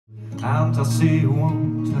and I see you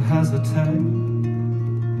want to hesitate.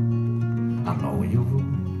 I know you would.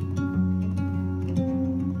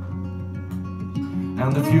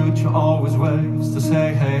 And the future always waits to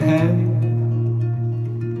say, hey, hey.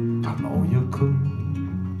 I know you could.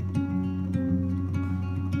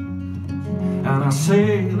 And I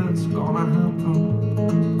say that's gonna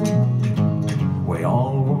happen. We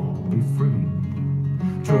all won't be free.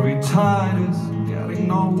 To be tied is getting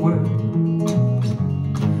nowhere.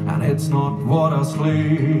 And it's not what us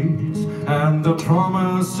leads. And the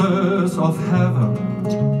promises of heaven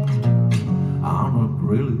are not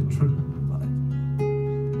really true.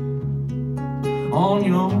 On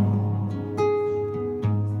your own,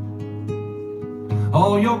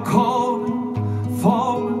 oh, you're calling,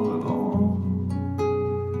 falling along.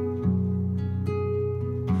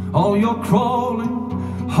 Oh, you're crawling,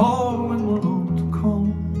 hauling along to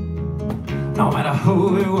come. No matter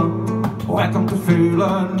who you are, welcome to feel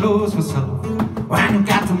and lose yourself. When you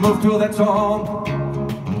got to move to that song.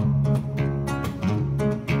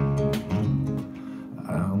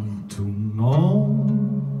 And to know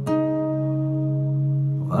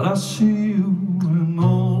that I see you in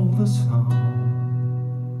all the sound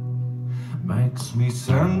makes me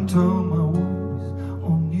center my voice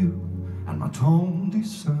on you and my tone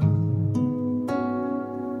descend.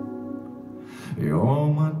 You're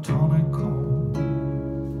my tonic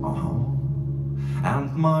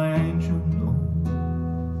and my angel.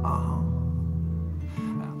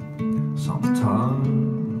 Sometimes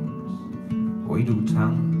we do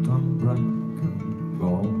tend to break and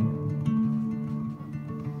go,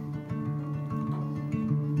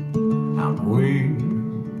 and we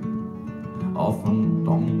often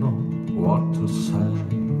don't know what to say.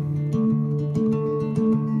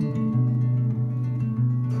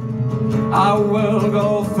 I will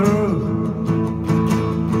go through,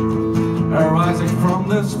 arising from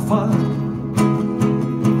this fight.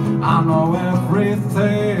 I know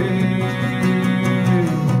everything.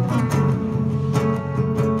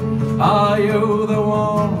 Are you the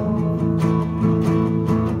one?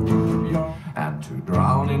 And to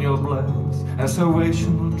drown in your blaze as a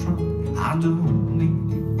salvation try. I do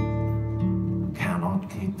need you, cannot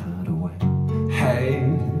keep it away. Hey,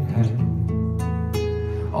 hey,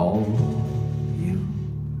 oh, you.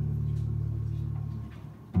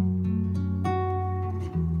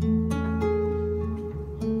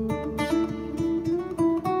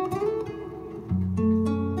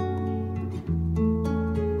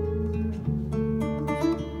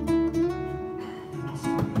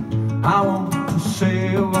 I want to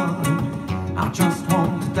say a word. I just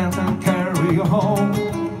want to dance and carry you home.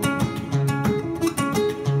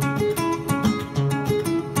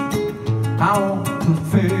 I want to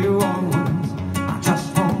feel your words. I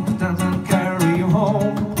just want to dance and carry you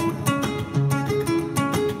home.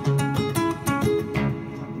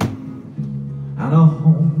 And I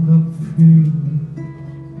hold the feeling,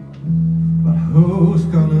 but who's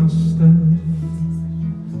gonna stay?